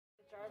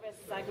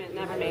this segment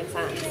never made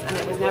sense, and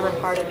it was never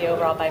part of the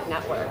overall bike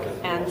network.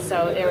 And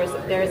so there is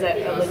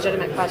a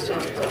legitimate question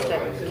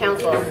that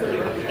council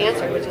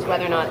answered, which is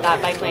whether or not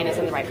that bike lane is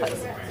in the right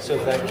place. So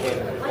if that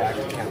came back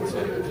to council,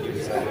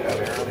 is that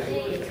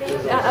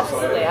better? Yeah,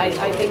 absolutely.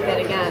 I think that,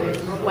 again,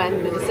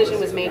 when the decision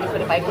was made to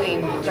put a bike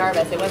lane in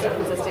Jarvis, it wasn't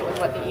consistent with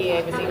what the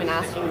EA was even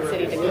asking the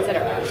city to consider.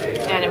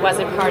 And it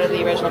wasn't part of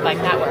the original bike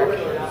network.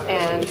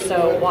 And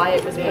so why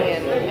it was put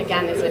in,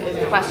 again, is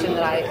a question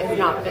that has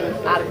not been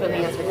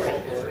adequately answered for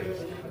me.